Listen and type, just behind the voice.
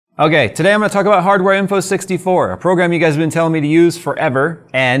Okay, today I'm going to talk about Hardware Info 64, a program you guys have been telling me to use forever,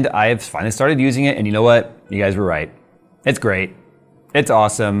 and I've finally started using it, and you know what? You guys were right. It's great. It's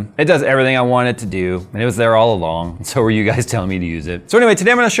awesome. It does everything I want it to do, and it was there all along, and so were you guys telling me to use it. So anyway, today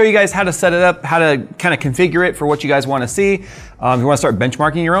I'm going to show you guys how to set it up, how to kind of configure it for what you guys want to see. If you want to start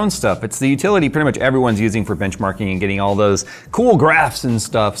benchmarking your own stuff, it's the utility pretty much everyone's using for benchmarking and getting all those cool graphs and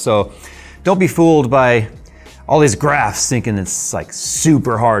stuff, so don't be fooled by all these graphs thinking it's like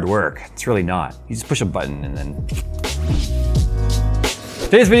super hard work. It's really not. You just push a button and then.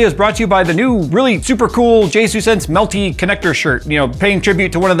 Today's video is brought to you by the new, really super cool JSUSense Melty connector shirt, you know, paying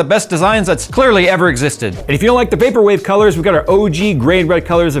tribute to one of the best designs that's clearly ever existed. And if you don't like the Vaporwave colors, we've got our OG gray and red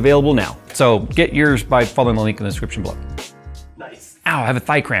colors available now. So get yours by following the link in the description below. Nice. Ow, I have a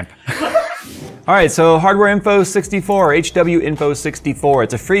thigh cramp. All right, so Hardware Info 64, HW Info 64.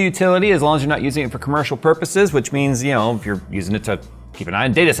 It's a free utility as long as you're not using it for commercial purposes, which means, you know, if you're using it to keep an eye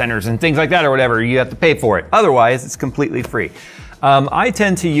on data centers and things like that or whatever, you have to pay for it. Otherwise, it's completely free. I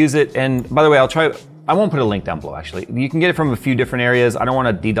tend to use it, and by the way, I won't put a link down below actually. You can get it from a few different areas. I don't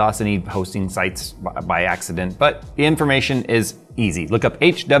want to DDoS any hosting sites by accident, but the information is easy. Look up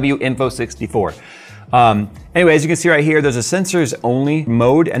HW Info 64. Anyway, as you can see right here, there's a sensors only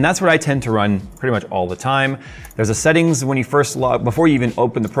mode, and that's what I tend to run pretty much all the time. There's a settings when you first log, before you even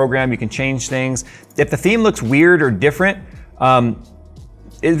open the program, you can change things. If the theme looks weird or different,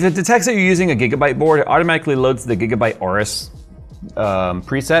 if it detects that you're using a Gigabyte board, it automatically loads the Gigabyte Aorus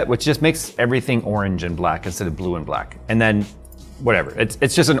preset, which just makes everything orange and black instead of blue and black. And then whatever,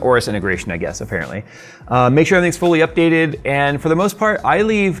 it's just an Aorus integration, I guess, apparently. Make sure everything's fully updated, and for the most part, I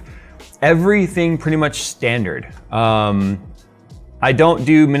leave everything pretty much standard. I don't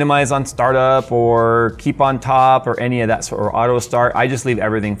do minimize on startup or keep on top or any of that sort, or auto start. I just leave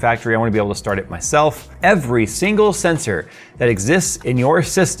everything factory. I want to be able to start it myself. Every single sensor that exists in your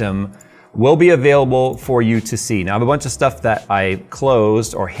system will be available for you to see. Now I have a bunch of stuff that I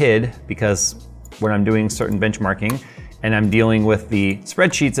closed or hid because when I'm doing certain benchmarking and I'm dealing with the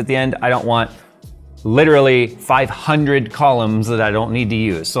spreadsheets at the end, I don't want literally 500 columns that I don't need to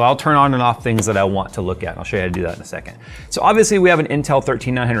use. So I'll turn on and off things that I want to look at. I'll show you how to do that in a second. So obviously we have an Intel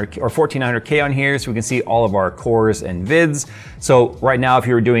 13900 or 14900K on here, so we can see all of our cores and vids. So right now, if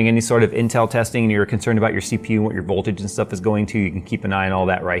you were doing any sort of Intel testing and you're concerned about your CPU and what your voltage and stuff is going to, you can keep an eye on all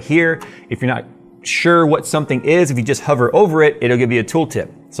that right here. If you're not sure what something is, if you just hover over it, it'll give you a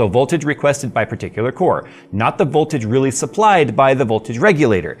tooltip. So voltage requested by particular core, not the voltage really supplied by the voltage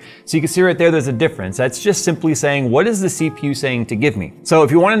regulator. So you can see right there, there's a difference. That's just simply saying, what is the CPU saying to give me? So if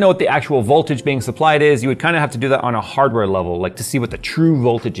you want to know what the actual voltage being supplied is, you would kind of have to do that on a hardware level, like to see what the true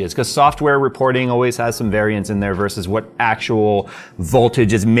voltage is, because software reporting always has some variance in there versus what actual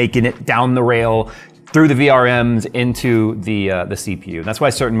voltage is making it down the rail through the VRMs into the CPU. That's why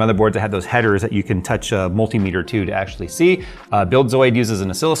certain motherboards that have those headers that you can touch a multimeter to actually see. BuildZoid uses an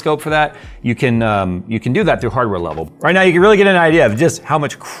oscilloscope for that. You can do that through hardware level. Right now you can really get an idea of just how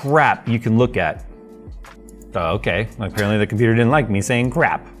much crap you can look at. Okay, apparently the computer didn't like me saying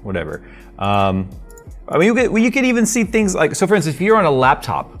crap, whatever. I mean, you could even see things like, so for instance, if you're on a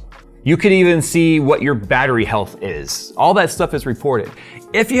laptop, you could even see what your battery health is. All that stuff is reported.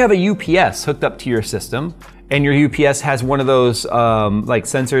 If you have a UPS hooked up to your system, and your UPS has one of those like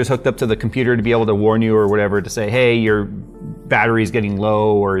sensors hooked up to the computer to be able to warn you or whatever, to say, hey, your battery's getting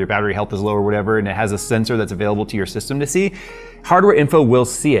low or your battery health is low or whatever, and it has a sensor that's available to your system to see, Hardware Info will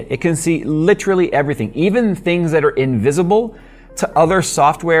see it. It can see literally everything, even things that are invisible to other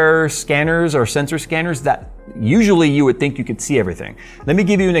software scanners or sensor scanners that usually you would think you could see everything. Let me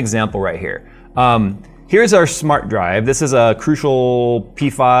give you an example right here. Here's our smart drive. This is a Crucial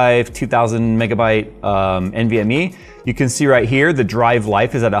P5 2000 megabyte NVMe. You can see right here, the drive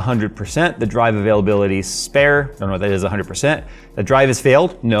life is at 100%. The drive availability spare, don't know what that is, 100%. The drive has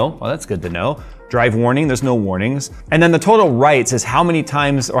failed? No, well that's good to know. Drive warning, there's no warnings. And then the total writes is how many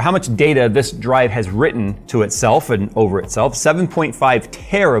times or how much data this drive has written to itself and over itself. 7.5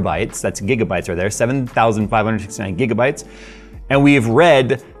 terabytes, that's gigabytes right there, 7,569 gigabytes. And we've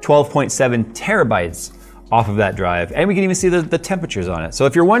read 12.7 terabytes off of that drive. And we can even see the temperatures on it. So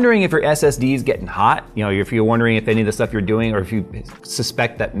if you're wondering if your SSD is getting hot, you know, if you're wondering if any of the stuff you're doing, or if you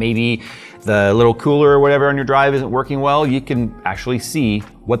suspect that maybe the little cooler or whatever on your drive isn't working well, you can actually see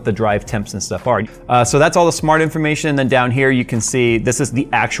what the drive temps and stuff are. So that's all the smart information. And then down here, you can see this is the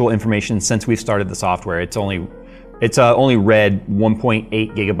actual information since we've started the software. It's only read 1.8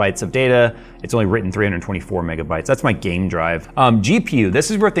 gigabytes of data. It's only written 324 megabytes. That's my game drive. GPU, this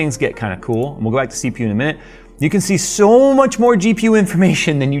is where things get kind of cool. And we'll go back to CPU in a minute. You can see so much more GPU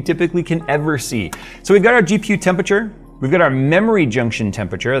information than you typically can ever see. So we've got our GPU temperature. We've got our memory junction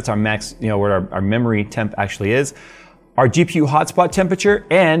temperature. That's our max, where our memory temp actually is. Our GPU hotspot temperature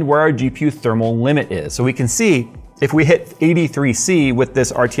and where our GPU thermal limit is. So we can see if we hit 83C with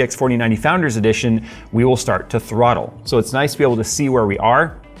this RTX 4090 Founders Edition, we will start to throttle. So it's nice to be able to see where we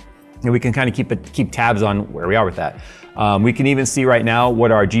are, and we can kind of keep tabs on where we are with that. We can even see right now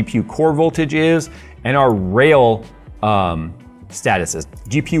what our GPU core voltage is and our rail statuses.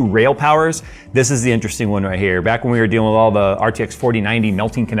 GPU rail powers, this is the interesting one right here. Back when we were dealing with all the RTX 4090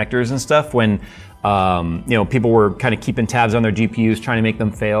 melting connectors and stuff, when people were kind of keeping tabs on their GPUs, trying to make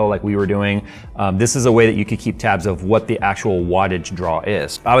them fail like we were doing. This is a way that you could keep tabs of what the actual wattage draw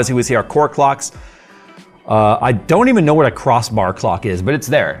is. Obviously we see our core clocks. I don't even know what a crossbar clock is, but it's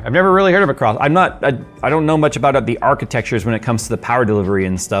there. I've never really heard of a cross. I don't know much about the architectures when it comes to the power delivery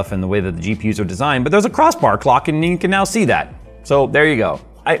and stuff and the way that the GPUs are designed, but there's a crossbar clock and you can now see that. So there you go.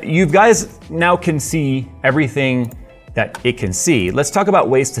 You guys now can see everything that it can see. Let's talk about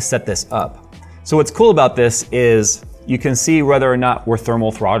ways to set this up. So what's cool about this is you can see whether or not we're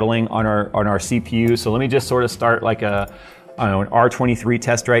thermal throttling on our CPU. So let me just sort of start like an R23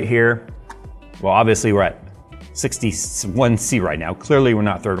 test right here. Well, obviously we're at 61C right now. Clearly we're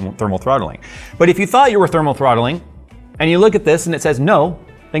not thermal throttling. But if you thought you were thermal throttling and you look at this and it says no,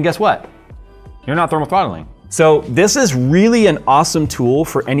 then guess what? You're not thermal throttling. So this is really an awesome tool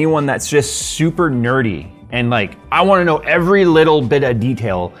for anyone that's just super nerdy and like, I want to know every little bit of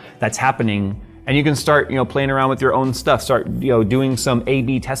detail that's happening. And you can start, playing around with your own stuff, start, doing some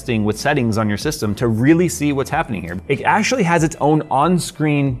A/B testing with settings on your system to really see what's happening here. It actually has its own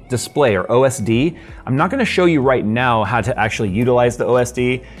on-screen display, or OSD. I'm not gonna show you right now how to actually utilize the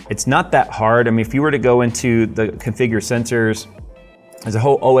OSD. It's not that hard. I mean, if you were to go into the configure sensors, there's a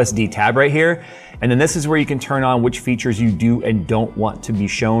whole OSD tab right here. And then this is where you can turn on which features you do and don't want to be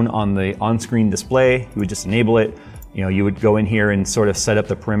shown on the on-screen display. You would just enable it. You would go in here and sort of set up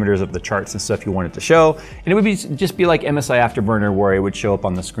the perimeters of the charts and stuff you wanted to show. And it would just be like MSI Afterburner where it would show up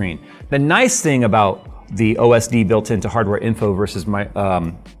on the screen. The nice thing about the OSD built into Hardware Info versus my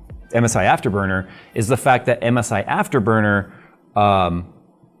MSI Afterburner is the fact that MSI Afterburner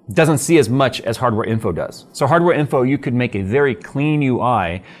doesn't see as much as Hardware Info does. So Hardware Info, you could make a very clean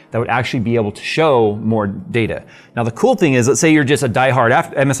UI that would actually be able to show more data. Now the cool thing is, let's say you're just a diehard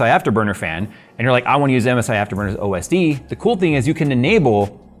MSI Afterburner fan, and you're like, I want to use MSI Afterburner's OSD. The cool thing is you can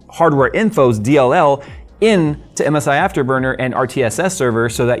enable Hardware Info's DLL into MSI Afterburner and RTSS server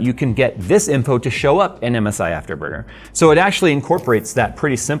so that you can get this info to show up in MSI Afterburner. So it actually incorporates that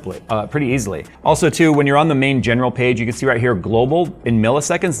pretty easily. Also too, when you're on the main general page, you can see right here, global in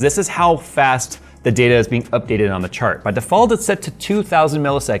milliseconds. This is how fast the data is being updated on the chart. By default, it's set to 2000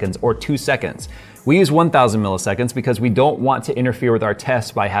 milliseconds or 2 seconds. We use 1000 milliseconds because we don't want to interfere with our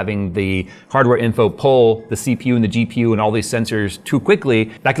tests by having the Hardware Info pull the CPU and the GPU and all these sensors too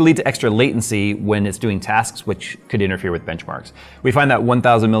quickly. That could lead to extra latency when it's doing tasks, which could interfere with benchmarks. We find that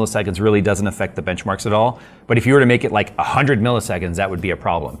 1000 milliseconds really doesn't affect the benchmarks at all. But if you were to make it like 100 milliseconds, that would be a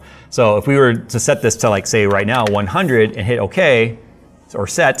problem. So if we were to set this to, like, say right now 100 and hit OK or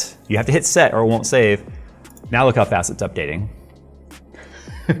set, you have to hit set or it won't save. Now look how fast it's updating.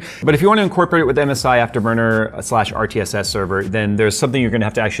 But if you want to incorporate it with MSI Afterburner / RTSS server, then there's something you're going to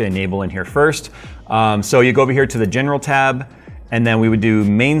have to actually enable in here first. So you go over here to the General tab, and then we would do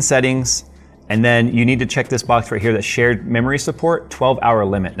Main Settings, and then you need to check this box right here that shared memory support, 12-hour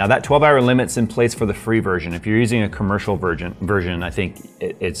limit. Now that 12-hour limit's in place for the free version. If you're using a commercial version, I think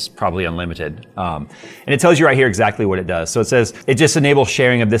it's probably unlimited. And it tells you right here exactly what it does. So it says it just enables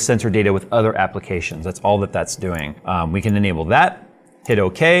sharing of this sensor data with other applications. That's all that that's doing. We can enable that. Hit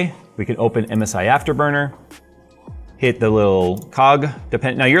OK. We can open MSI Afterburner. Hit the little cog.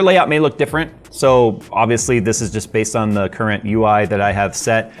 Now your layout may look different. So obviously this is just based on the current UI that I have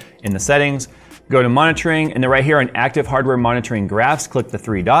set in the settings. Go to monitoring, and then right here on active hardware monitoring graphs, click the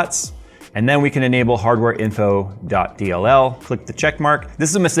 3 dots. And then we can enable hardwareinfo.dll. Click the check mark.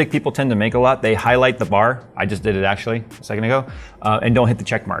 This is a mistake people tend to make a lot. They highlight the bar. I just did it actually a second ago. And don't hit the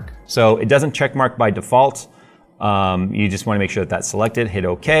check mark. So it doesn't check mark by default. You just want to make sure that that's selected. Hit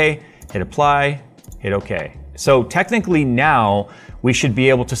OK, hit apply, hit OK. So technically now we should be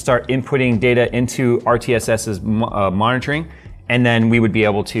able to start inputting data into RTSS's monitoring, and then we would be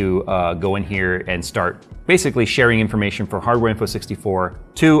able to go in here and start basically sharing information for Hardware Info 64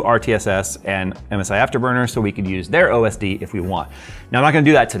 to RTSS and MSI Afterburner so we could use their OSD if we want. Now I'm not going to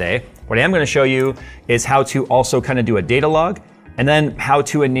do that today. What I am going to show you is how to also kind of do a data log, and then how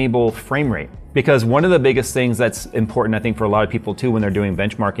to enable frame rate. Because one of the biggest things that's important, I think, for a lot of people too when they're doing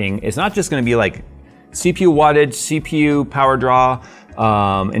benchmarking, is not just going to be like CPU wattage, CPU power draw,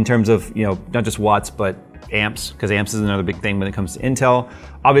 in terms of, not just watts, but amps, because amps is another big thing when it comes to Intel.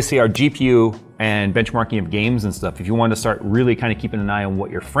 Obviously our GPU and benchmarking of games and stuff. If you want to start really kind of keeping an eye on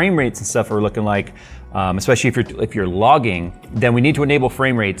what your frame rates and stuff are looking like, especially if you're logging, then we need to enable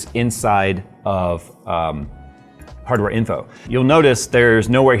frame rates inside of hardware info. You'll notice there's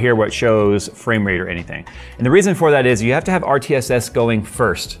nowhere here where it shows frame rate or anything. And the reason for that is you have to have RTSS going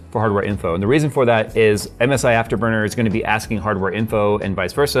first for hardware info. And the reason for that is MSI Afterburner is going to be asking hardware info and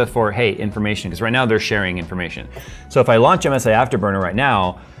vice versa for, hey, information, because right now they're sharing information. So if I launch MSI Afterburner right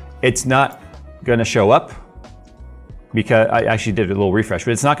now, it's not going to show up, because I actually did a little refresh,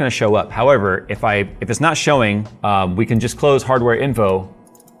 but it's not going to show up. However, if it's not showing, we can just close hardware info,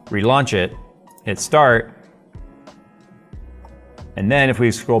 relaunch it, hit start, and then if we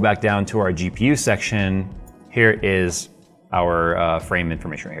scroll back down to our GPU section, here is our frame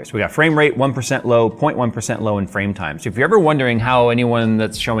information right here. So we got frame rate 1% low, 0.1% low, and frame time. So if you're ever wondering how anyone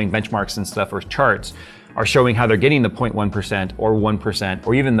that's showing benchmarks and stuff or charts are showing how they're getting the 0.1% or 1%,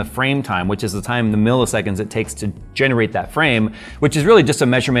 or even the frame time, which is the time, the milliseconds it takes to generate that frame, which is really just a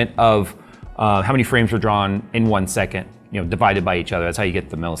measurement of how many frames were drawn in 1 second, divided by each other. That's how you get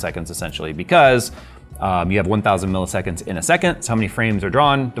the milliseconds essentially, because you have 1,000 milliseconds in a second. So how many frames are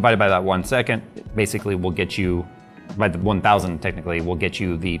drawn divided by that 1 second basically will get you, by the 1,000 technically, will get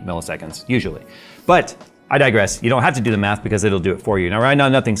you the milliseconds usually. But I digress. You don't have to do the math because it'll do it for you. Now right now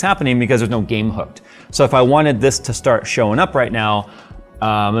nothing's happening because there's no game hooked. So if I wanted this to start showing up right now,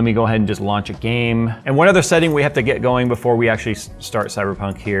 let me go ahead and just launch a game. And one other setting we have to get going before we actually start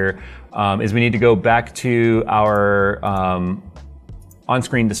Cyberpunk here is we need to go back to our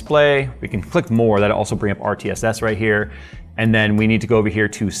on-screen display. We can click more, that'll also bring up RTSS right here. And then we need to go over here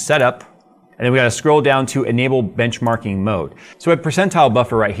to setup. And then we gotta scroll down to enable benchmarking mode. So we have percentile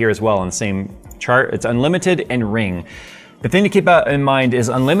buffer right here as well on the same chart. It's unlimited and ring. The thing to keep in mind is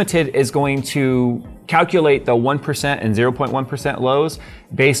unlimited is going to calculate the 1% and 0.1% lows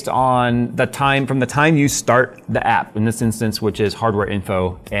based on the time, from the time you start the app, in this instance, which is hardware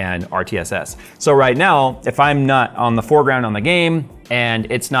info and RTSS. So right now, if I'm not on the foreground on the game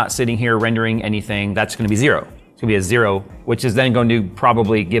and it's not sitting here rendering anything, that's gonna be 0. It's gonna be a 0, which is then going to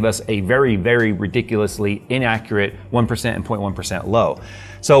probably give us a very, very ridiculously inaccurate 1% and 0.1% low.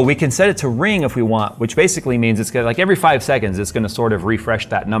 So we can set it to ring if we want, which basically means it's gonna, like every 5 seconds, it's gonna sort of refresh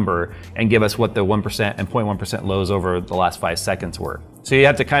that number and give us what the 1% and 0.1% lows over the last 5 seconds were. So you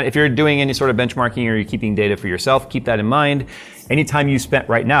have to kind of, if you're doing any sort of benchmarking or you're keeping data for yourself, keep that in mind. Anytime you spent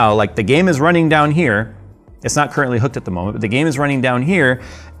right now, like the game is running down here, it's not currently hooked at the moment, but the game is running down here,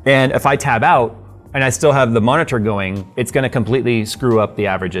 and if I tab out, and I still have the monitor going, it's gonna completely screw up the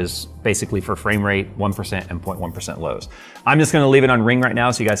averages basically for frame rate, 1% and 0.1% lows. I'm just gonna leave it on ring right now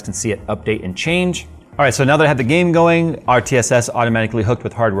so you guys can see it update and change. All right, so now that I have the game going, RTSS automatically hooked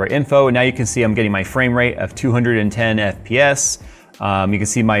with hardware info. And now you can see I'm getting my frame rate of 210 FPS. You can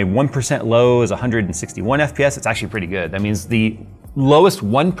see my 1% low is 161 FPS. It's actually pretty good. That means the lowest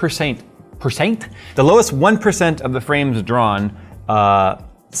 1% of the frames drawn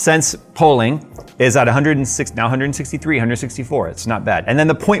since polling is at 106, now 163, 164. It's not bad. And then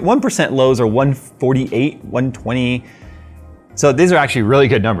the 0.1% lows are 148, 120. So these are actually really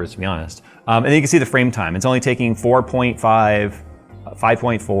good numbers, to be honest. And then you can see the frame time. It's only taking 4.5, 5.4,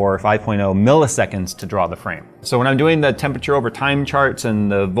 5.0 milliseconds to draw the frame. So when I'm doing the temperature over time charts and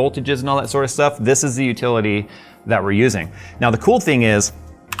the voltages and all that sort of stuff, this is the utility that we're using. Now the cool thing is,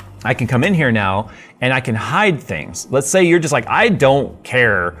 I can come in here now and I can hide things. Let's say you're just like, I don't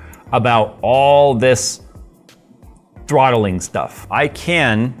care about all this throttling stuff. I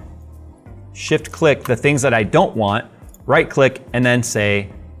can shift click the things that I don't want, right click, and then say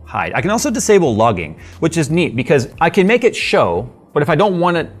hide. I can also disable logging, which is neat because I can make it show, but if I don't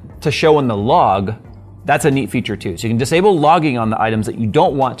want it to show in the log, that's a neat feature too. So you can disable logging on the items that you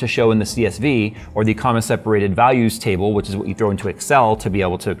don't want to show in the CSV or the comma separated values table, which is what you throw into Excel to be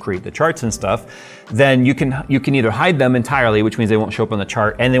able to create the charts and stuff. Then you can either hide them entirely, which means they won't show up on the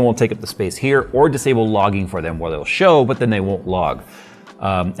chart and they won't take up the space here, or disable logging for them where they'll show, but then they won't log.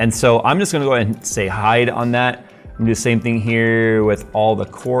 And so I'm just gonna go ahead and say hide on that. I'm gonna do the same thing here with all the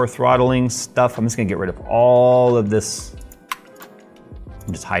core throttling stuff. I'm just gonna get rid of all of this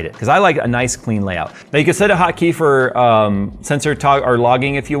and just hide it, because I like a nice clean layout. Now you can set a hotkey for sensor toggle or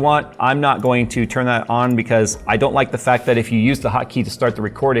logging if you want. I'm not going to turn that on because I don't like the fact that if you use the hotkey to start the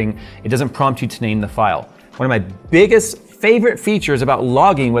recording, it doesn't prompt you to name the file. One of my biggest favorite features about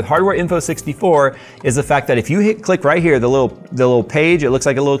logging with Hardware Info 64 is the fact that if you click right here, the little page, it looks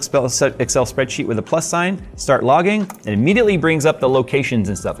like a little Excel spreadsheet with a plus sign, start logging, it immediately brings up the locations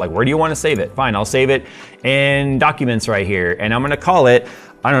and stuff. Like, where do you want to save it? Fine, I'll save it in documents right here. And I'm gonna call it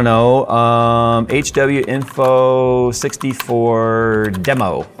I don't know, HW Info 64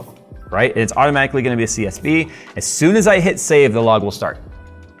 demo, right? And it's automatically gonna be a CSV. As soon as I hit save, the log will start.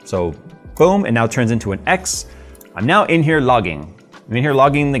 So boom, and now it turns into an X. I'm now in here logging. I'm in here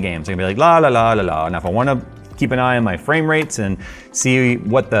logging the game. So I'm gonna be like, la, la, la, la, la. Now if I wanna keep an eye on my frame rates and see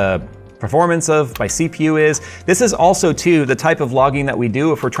what the performance of my CPU is, this is also too the type of logging that we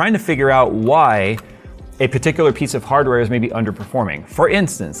do if we're trying to figure out why a particular piece of hardware is maybe underperforming. For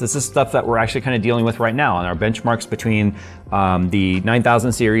instance, this is stuff that we're actually kind of dealing with right now on our benchmarks between the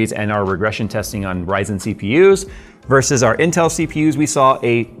 9000 series and our regression testing on Ryzen CPUs versus our Intel CPUs. We saw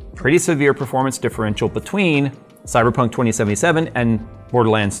a pretty severe performance differential between Cyberpunk 2077 and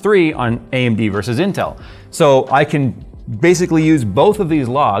Borderlands 3 on AMD versus Intel. So I can basically use both of these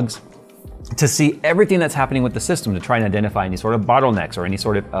logs to see everything that's happening with the system to try and identify any sort of bottlenecks or any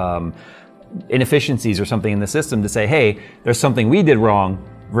sort of inefficiencies or something in the system to say, hey, there's something we did wrong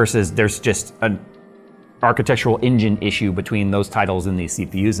versus there's just an architectural engine issue between those titles and these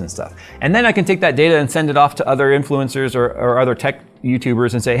CPUs and stuff. And then I can take that data and send it off to other influencers or other tech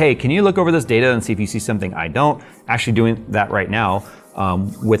YouTubers and say, hey, can you look over this data and see if you see something I don't? Actually doing that right now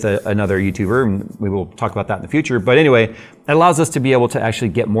with another YouTuber, and we will talk about that in the future. But anyway, it allows us to be able to actually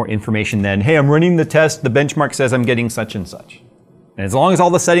get more information than, hey, I'm running the test, the benchmark says I'm getting such and such. And as long as all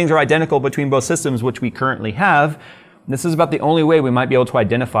the settings are identical between both systems, which we currently have, this is about the only way we might be able to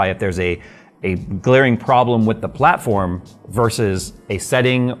identify if there's a glaring problem with the platform versus a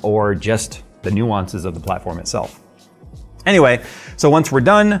setting or just the nuances of the platform itself. Anyway, so once we're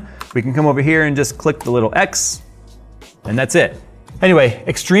done, we can come over here and just click the little X, and that's it. Anyway,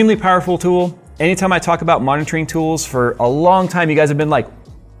 extremely powerful tool. Anytime I talk about monitoring tools, for a long time, you guys have been like,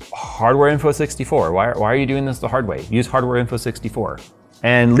 Hardware Info 64, why are you doing this the hard way? Use Hardware Info 64.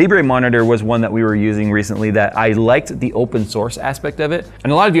 And Libre Monitor was one that we were using recently that I liked the open source aspect of it.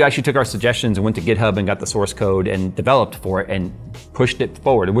 And a lot of you actually took our suggestions and went to GitHub and got the source code and developed for it and pushed it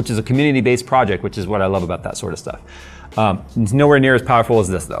forward, which is a community-based project, which is what I love about that sort of stuff. It's nowhere near as powerful as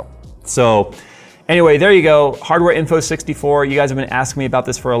this though. So anyway, there you go, Hardware Info 64. You guys have been asking me about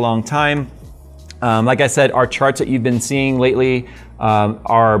this for a long time. Like I said, our charts that you've been seeing lately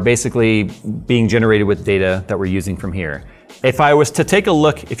are basically being generated with data that we're using from here. If I was to take a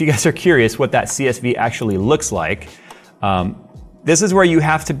look, if you guys are curious what that CSV actually looks like, this is where you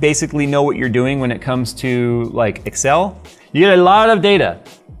have to basically know what you're doing when it comes to like Excel. You get a lot of data.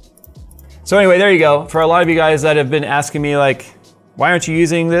 So anyway, there you go. For a lot of you guys that have been asking me like, why aren't you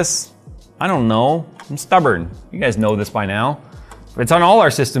using this? I don't know, I'm stubborn. You guys know this by now. It's on all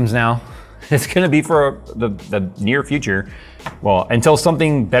our systems now. It's gonna be for the near future. Well, until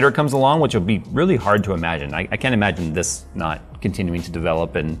something better comes along, which will be really hard to imagine. I can't imagine this not continuing to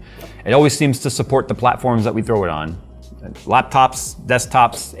develop, and it always seems to support the platforms that we throw it on. Laptops,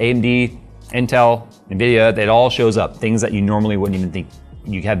 desktops, AMD, Intel, NVIDIA, it all shows up. Things that you normally wouldn't even think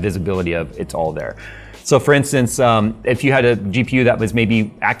you have visibility of, it's all there. So for instance, if you had a GPU that was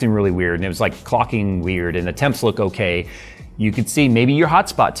maybe acting really weird and it was like clocking weird and the temps look okay, you could see maybe your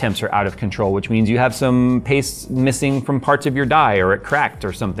hotspot temps are out of control, which means you have some paste missing from parts of your die or it cracked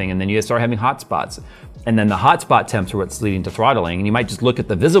or something, and then you start having hotspots. And then the hotspot temps are what's leading to throttling. And you might just look at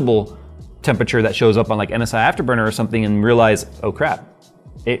the visible temperature that shows up on like MSI Afterburner or something and realize, oh crap,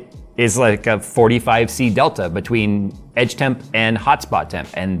 it is like a 45C delta between edge temp and hotspot temp,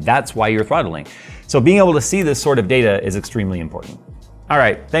 and that's why you're throttling. So being able to see this sort of data is extremely important. All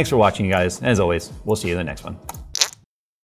right, thanks for watching, you guys. As always, we'll see you in the next one.